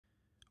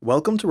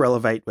Welcome to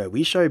Relevate, where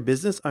we show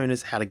business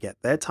owners how to get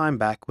their time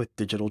back with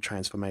digital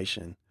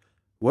transformation.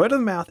 Word of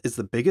mouth is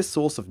the biggest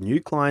source of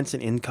new clients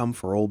and income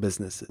for all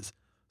businesses.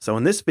 So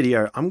in this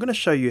video, I'm going to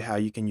show you how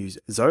you can use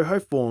Zoho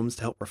forms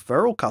to help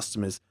referral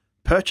customers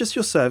purchase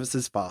your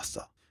services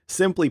faster.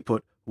 Simply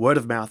put, word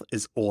of mouth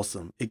is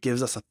awesome. It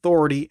gives us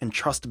authority and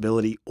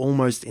trustability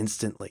almost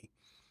instantly.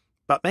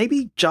 But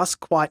maybe just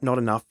quite not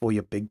enough for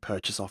your big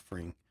purchase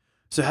offering.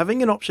 So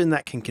having an option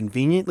that can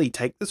conveniently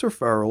take this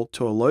referral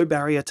to a low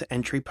barrier to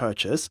entry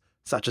purchase,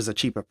 such as a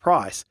cheaper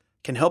price,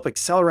 can help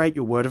accelerate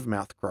your word of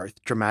mouth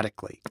growth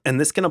dramatically. And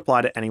this can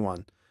apply to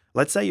anyone.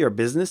 Let's say you're a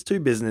business to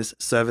business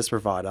service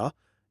provider.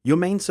 Your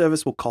main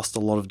service will cost a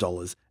lot of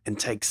dollars and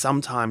take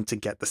some time to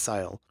get the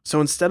sale.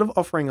 So instead of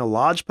offering a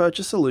large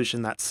purchase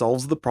solution that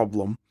solves the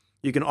problem,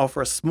 you can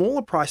offer a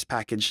smaller price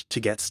package to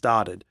get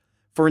started.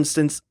 For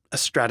instance, a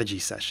strategy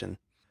session.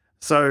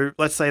 So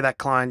let's say that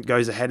client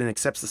goes ahead and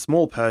accepts the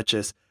small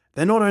purchase.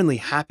 They're not only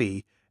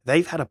happy,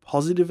 they've had a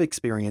positive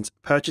experience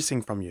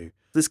purchasing from you.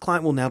 This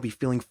client will now be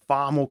feeling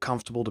far more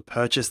comfortable to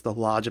purchase the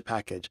larger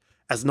package,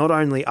 as not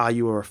only are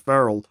you a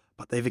referral,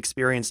 but they've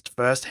experienced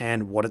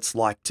firsthand what it's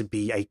like to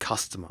be a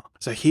customer.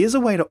 So here's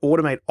a way to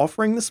automate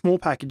offering the small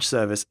package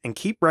service and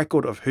keep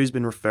record of who's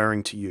been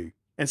referring to you.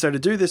 And so to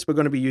do this, we're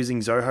going to be using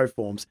Zoho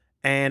forms,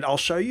 and I'll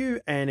show you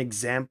an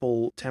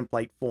example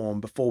template form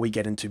before we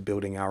get into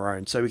building our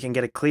own, so we can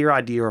get a clear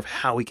idea of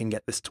how we can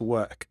get this to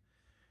work.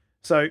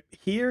 So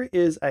here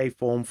is a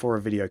form for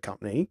a video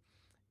company.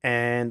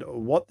 And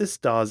what this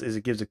does is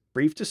it gives a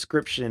brief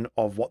description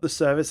of what the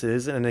service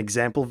is and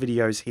example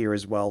videos here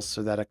as well,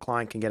 so that a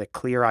client can get a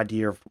clear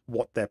idea of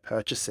what they're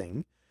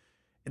purchasing.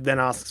 It then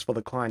asks for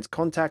the client's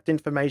contact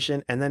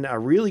information. And then a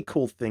really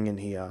cool thing in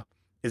here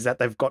is that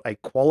they've got a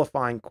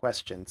qualifying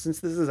question.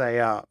 Since this is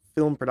a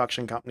film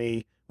production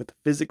company with a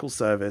physical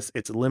service,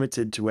 it's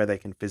limited to where they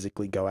can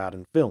physically go out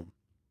and film.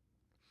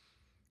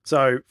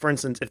 So for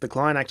instance, if the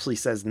client actually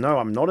says, no,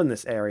 I'm not in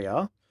this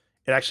area,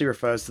 it actually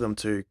refers to them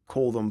to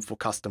call them for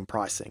custom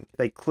pricing. If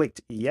they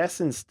clicked yes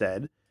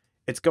instead,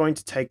 it's going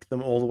to take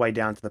them all the way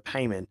down to the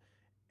payment.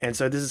 And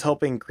so this is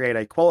helping create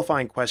a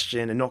qualifying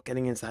question and not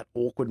getting into that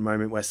awkward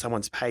moment where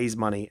someone pays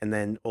money and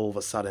then all of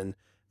a sudden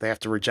they have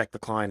to reject the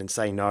client and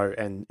say no.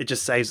 And it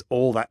just saves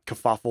all that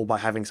kerfuffle by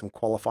having some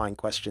qualifying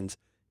questions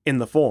in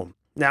the form.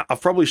 Now,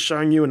 I've probably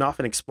shown you enough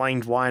and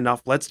explained why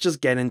enough. Let's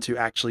just get into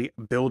actually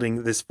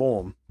building this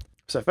form.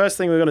 So first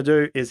thing we're going to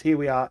do is here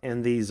we are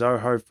in the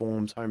Zoho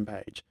Forms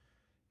homepage.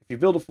 If you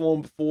built a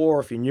form before, or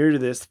if you're new to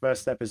this, the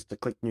first step is to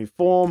click new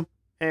form,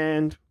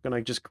 and we're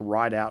going to just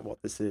write out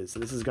what this is. So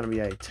this is going to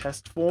be a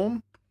test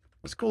form.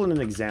 Let's call it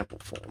an example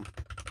form.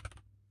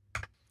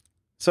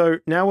 So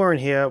now we're in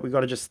here, we've got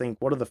to just think,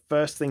 what are the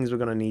first things we're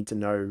going to need to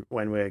know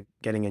when we're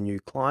getting a new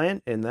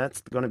client? And that's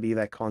going to be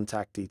their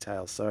contact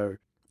details. So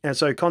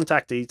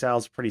contact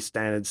details, pretty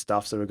standard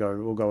stuff. So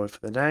we'll go with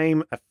the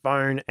name, a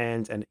phone,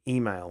 and an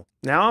email.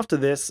 Now after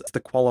this, the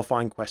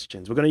qualifying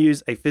questions. We're going to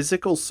use a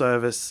physical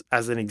service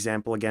as an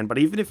example again, but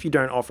even if you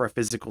don't offer a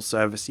physical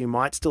service, you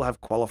might still have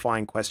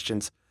qualifying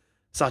questions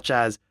such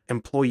as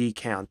employee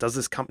count. Does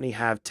this company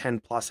have 10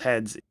 plus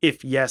heads?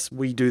 If yes,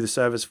 we do the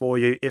service for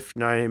you. If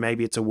no,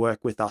 maybe it's a work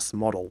with us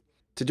model.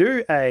 To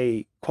do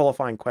a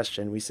qualifying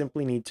question, we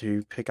simply need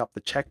to pick up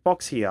the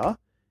checkbox here,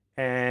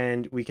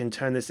 and we can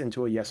turn this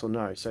into a yes or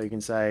no. So you can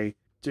say,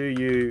 do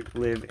you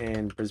live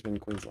in Brisbane,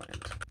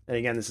 Queensland? And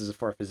again, this is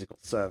for a physical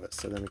service.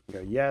 So then we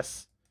can go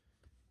yes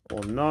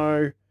or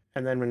no.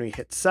 And then when we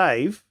hit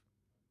save,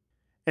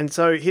 and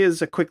so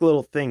here's a quick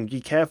little thing. Be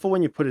careful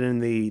when you put it in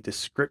the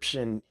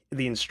description,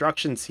 the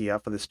instructions here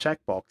for this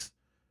checkbox,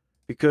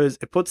 because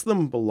it puts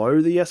them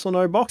below the yes or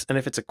no box. And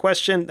if it's a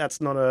question,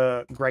 that's not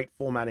a great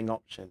formatting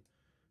option.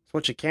 So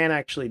what you can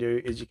actually do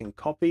is you can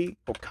copy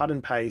or cut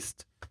and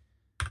paste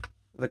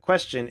the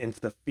question into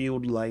the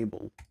field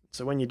label.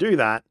 So when you do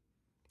that,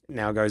 it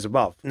now goes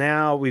above.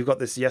 Now we've got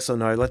this yes or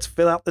no. Let's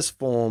fill out this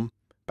form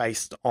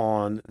based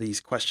on these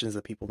questions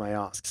that people may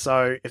ask.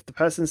 So if the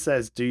person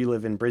says, do you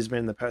live in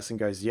Brisbane? The person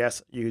goes,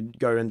 yes, you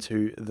go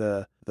into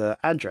the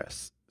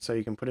address. So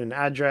you can put in an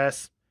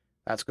address.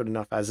 That's good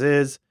enough as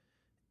is.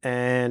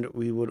 And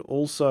we would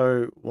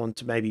also want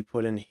to maybe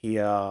put in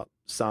here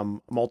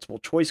some multiple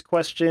choice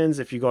questions.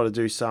 If you got to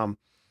do some,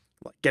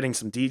 like getting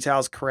some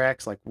details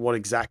correct, like what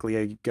exactly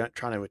are you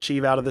trying to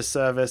achieve out of this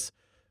service?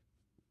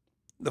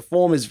 The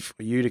form is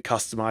for you to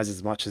customize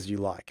as much as you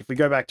like. If we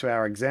go back to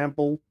our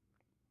example,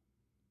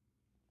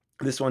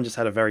 this one just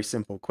had a very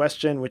simple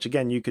question, which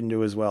again, you can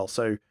do as well.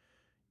 So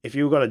if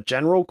you've got a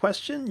general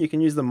question, you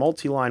can use the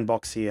multi-line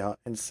box here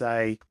and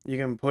say, you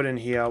can put in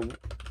here,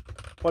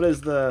 what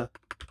is the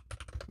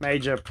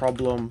major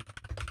problem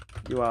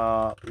you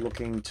are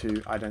looking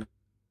to identify?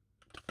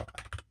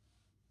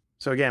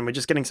 So again, we're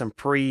just getting some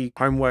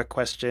pre-homework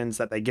questions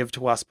that they give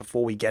to us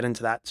before we get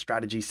into that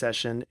strategy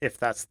session, if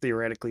that's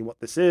theoretically what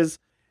this is.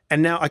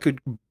 And now I could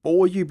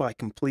bore you by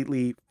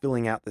completely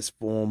filling out this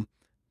form,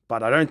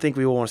 but I don't think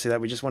we all want to see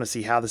that. We just want to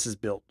see how this is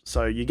built.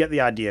 So you get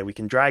the idea. We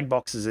can drag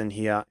boxes in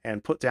here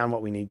and put down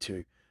what we need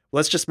to.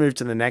 Let's just move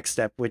to the next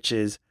step, which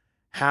is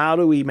how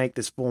do we make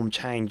this form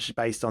change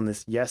based on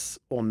this yes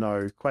or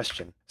no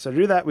question? So to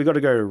do that, we've got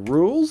to go to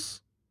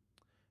rules,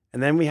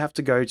 and then we have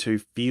to go to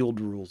field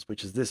rules,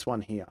 which is this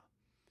one here.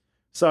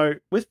 So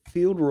with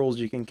field rules,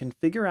 you can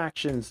configure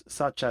actions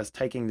such as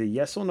taking the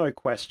yes or no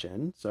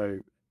question. So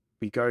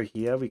we go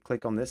here, we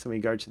click on this, and we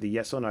go to the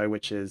yes or no,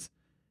 which is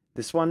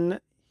this one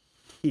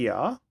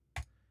here,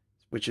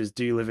 which is,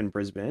 do you live in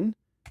Brisbane?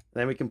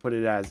 Then we can put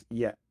it as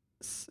yes.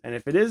 And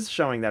if it is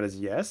showing that as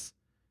yes,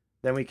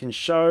 then we can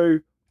show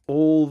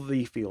all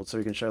the fields. So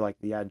we can show like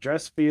the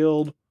address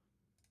field,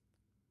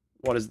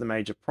 what is the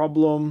major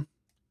problem,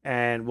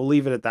 and we'll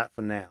leave it at that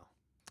for now.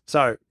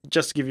 So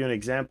just to give you an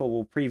example,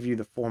 we'll preview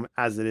the form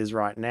as it is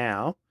right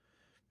now.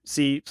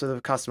 See, so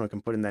the customer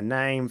can put in their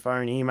name,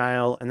 phone,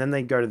 email, and then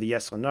they go to the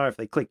yes or no. If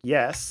they click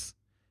yes,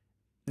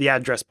 the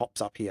address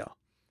pops up here.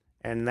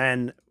 And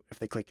then if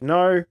they click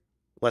no,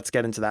 let's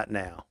get into that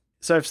now.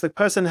 So if the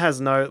person has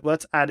no,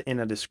 let's add in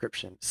a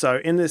description. So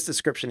in this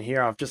description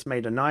here, I've just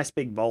made a nice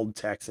big bold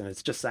text, and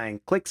it's just saying,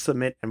 click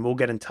submit and we'll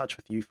get in touch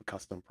with you for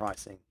custom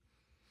pricing.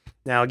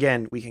 Now,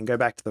 again, we can go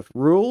back to the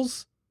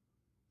rules,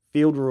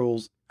 field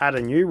rules, add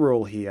a new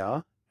rule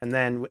here. And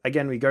then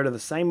again, we go to the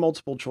same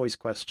multiple choice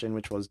question,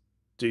 which was,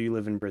 do you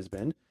live in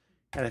Brisbane?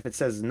 And if it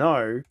says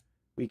no,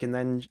 we can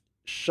then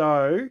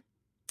show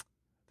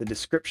the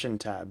description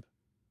tab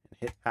and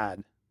hit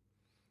add.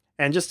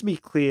 And just to be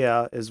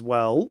clear as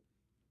well,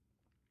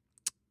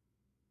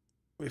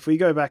 if we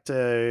go back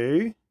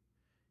to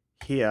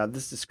here,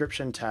 this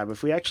description tab,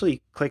 if we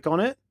actually click on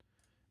it,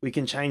 we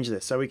can change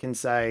this. So we can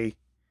say,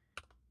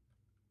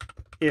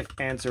 if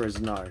answer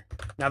is no.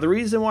 Now, the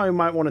reason why we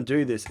might want to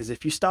do this is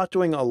if you start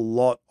doing a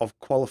lot of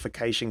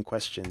qualification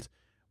questions,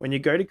 when you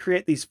go to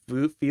create these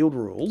field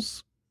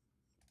rules,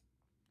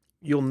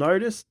 you'll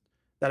notice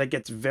that it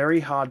gets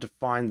very hard to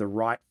find the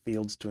right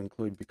fields to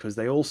include because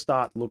they all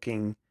start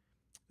looking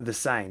the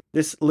same.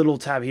 This little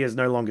tab here is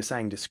no longer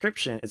saying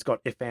description, it's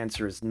got if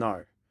answer is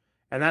no.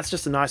 And that's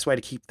just a nice way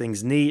to keep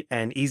things neat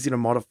and easy to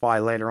modify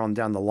later on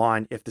down the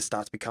line if this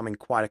starts becoming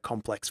quite a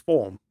complex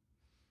form.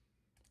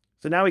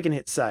 So now we can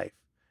hit save.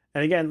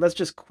 And again, let's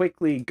just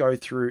quickly go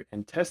through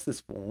and test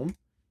this form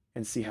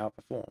and see how it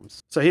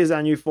performs. So here's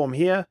our new form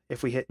here.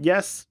 If we hit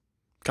yes,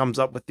 it comes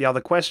up with the other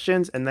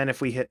questions. And then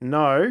if we hit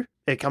no,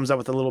 it comes up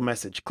with a little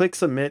message. Click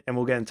submit and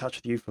we'll get in touch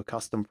with you for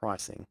custom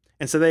pricing.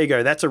 And so there you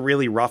go. That's a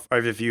really rough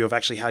overview of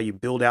actually how you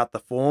build out the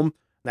form.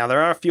 Now,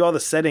 there are a few other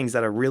settings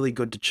that are really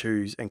good to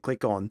choose and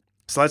click on.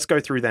 So let's go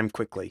through them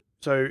quickly.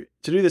 So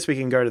to do this, we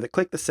can go to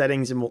click the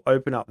settings and we'll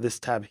open up this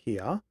tab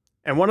here.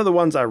 And one of the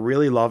ones I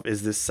really love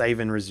is this save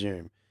and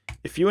resume.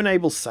 If you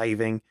enable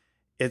saving,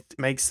 it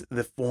makes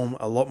the form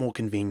a lot more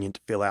convenient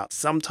to fill out.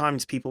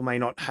 Sometimes people may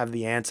not have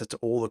the answer to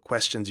all the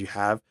questions you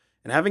have,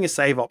 and having a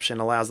save option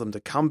allows them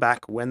to come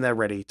back when they're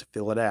ready to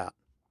fill it out.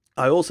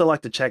 I also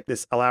like to check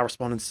this, allow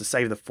respondents to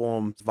save the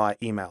form via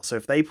email. So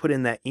if they put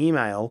in their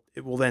email,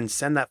 it will then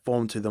send that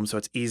form to them so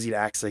it's easy to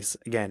access.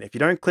 Again, if you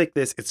don't click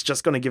this, it's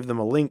just going to give them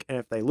a link. And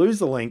if they lose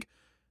the link,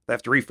 they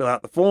have to refill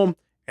out the form.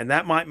 And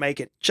that might make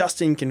it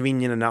just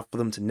inconvenient enough for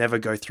them to never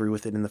go through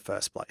with it in the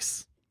first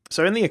place.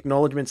 So in the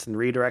acknowledgements and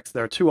redirects,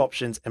 there are two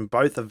options and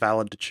both are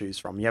valid to choose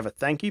from. You have a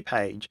thank you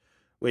page,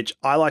 which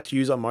I like to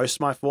use on most of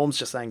my forms,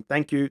 just saying,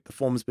 thank you, the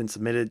form's been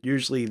submitted.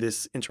 Usually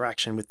this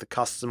interaction with the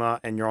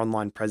customer and your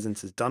online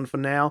presence is done for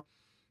now.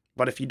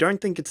 But if you don't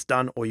think it's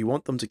done or you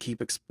want them to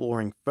keep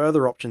exploring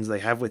further options they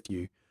have with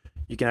you,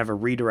 you can have a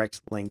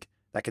redirect link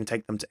that can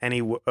take them to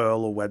any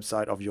URL or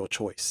website of your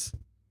choice.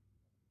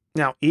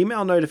 Now,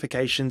 email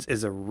notifications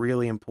is a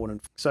really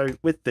important. So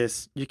with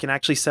this, you can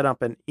actually set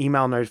up an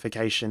email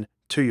notification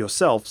to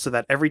yourself so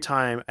that every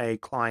time a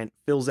client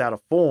fills out a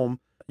form,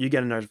 you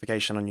get a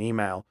notification on your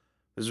email.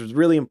 This is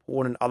really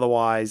important.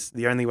 Otherwise,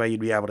 the only way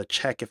you'd be able to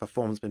check if a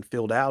form's been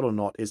filled out or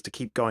not is to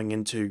keep going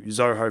into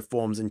Zoho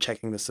forms and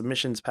checking the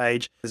submissions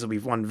page. This will be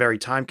one, very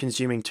time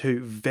consuming, two,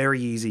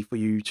 very easy for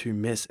you to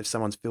miss if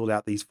someone's filled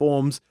out these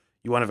forms.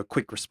 You want to have a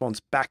quick response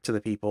back to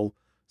the people.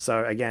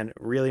 So again,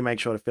 really make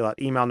sure to fill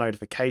out email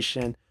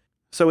notification.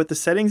 So with the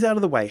settings out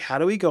of the way, how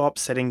do we go up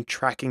setting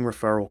tracking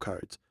referral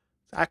codes?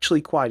 It's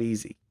actually quite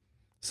easy.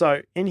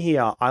 So in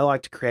here, I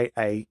like to create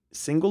a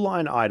single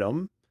line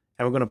item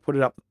and we're going to put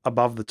it up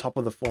above the top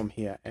of the form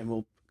here and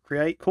we'll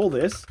call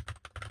this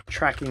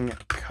tracking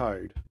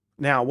code.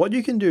 Now, what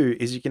you can do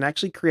is you can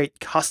actually create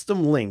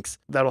custom links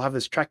that'll have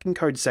this tracking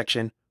code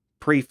section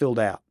pre-filled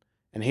out.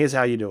 And here's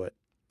how you do it.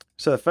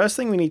 So the first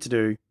thing we need to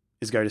do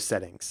is go to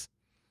settings.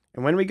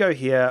 And when we go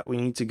here, we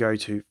need to go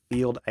to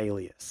field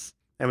alias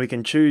and we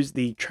can choose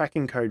the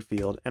tracking code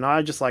field. And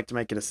I just like to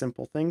make it a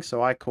simple thing.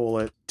 So I call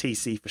it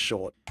TC for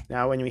short.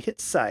 Now, when we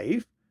hit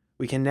save,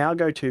 we can now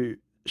go to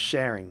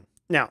sharing.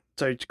 Now,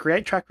 so to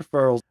create track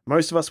referrals,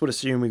 most of us would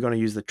assume we're going to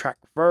use the track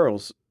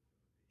referrals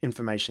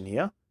information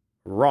here.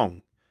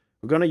 Wrong.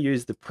 We're going to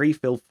use the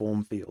pre-fill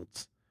form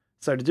fields.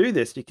 So to do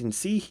this, you can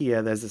see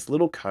here, there's this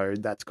little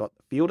code that's got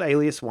field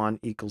alias 1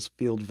 equals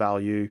field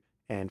value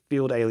and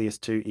field alias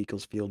 2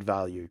 equals field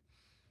value.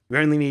 We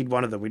only need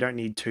one of them. We don't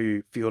need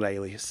two field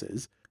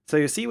aliases. So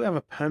you see we have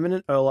a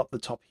permanent URL up the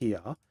top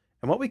here.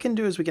 And what we can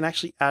do is we can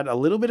actually add a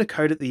little bit of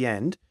code at the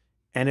end,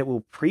 and it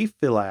will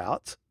pre-fill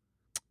out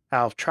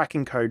our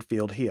tracking code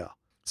field here.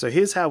 So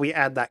here's how we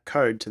add that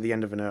code to the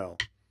end of an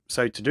URL.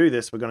 So to do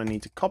this, we're going to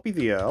need to copy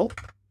the URL,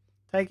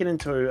 take it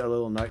into a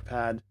little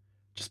notepad,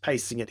 just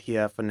pasting it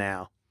here for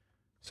now.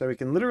 So we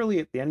can literally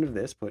at the end of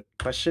this put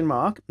question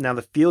mark. Now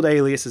the field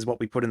alias is what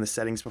we put in the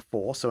settings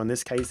before. So in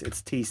this case,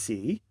 it's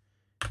TC.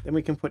 Then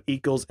we can put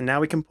equals, and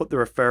now we can put the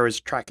referrer's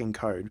tracking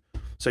code.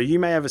 So you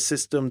may have a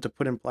system to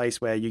put in place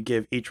where you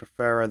give each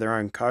referrer their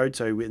own code.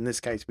 So in this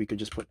case, we could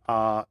just put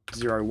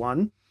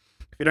R01.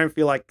 If you don't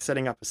feel like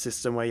setting up a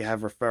system where you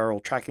have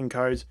referral tracking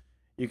codes,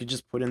 you could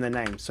just put in their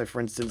name. So for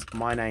instance,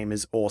 my name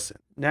is Orson.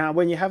 Now,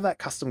 when you have that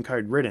custom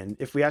code written,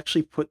 if we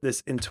actually put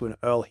this into an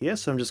URL here,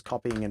 so I'm just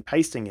copying and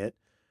pasting it,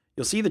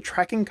 you'll see the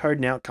tracking code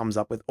now comes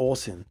up with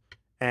Orson.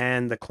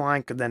 And the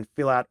client could then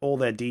fill out all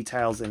their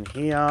details in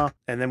here.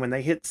 And then when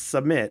they hit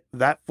submit,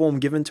 that form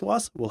given to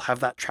us will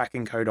have that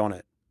tracking code on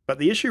it. But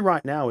the issue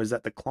right now is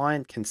that the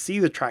client can see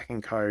the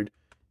tracking code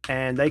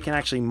and they can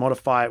actually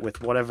modify it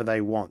with whatever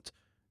they want.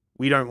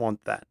 We don't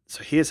want that.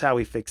 So here's how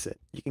we fix it.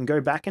 You can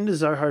go back into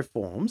Zoho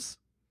Forms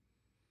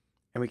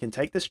and we can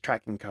take this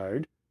tracking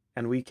code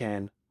and we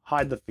can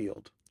hide the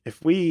field.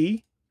 If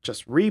we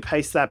just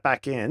repaste that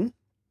back in,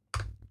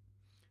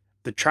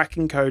 the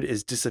tracking code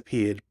is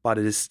disappeared, but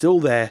it is still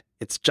there.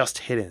 It's just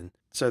hidden.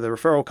 So the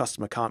referral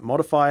customer can't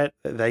modify it.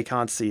 They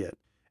can't see it.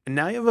 And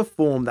now you have a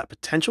form that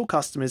potential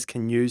customers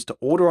can use to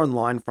order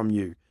online from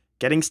you.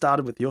 Getting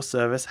started with your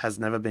service has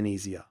never been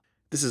easier.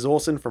 This is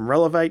Orson from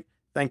Relevate.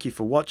 Thank you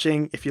for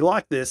watching. If you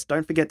like this,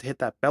 don't forget to hit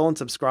that bell and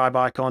subscribe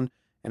icon.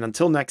 And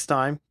until next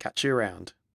time, catch you around.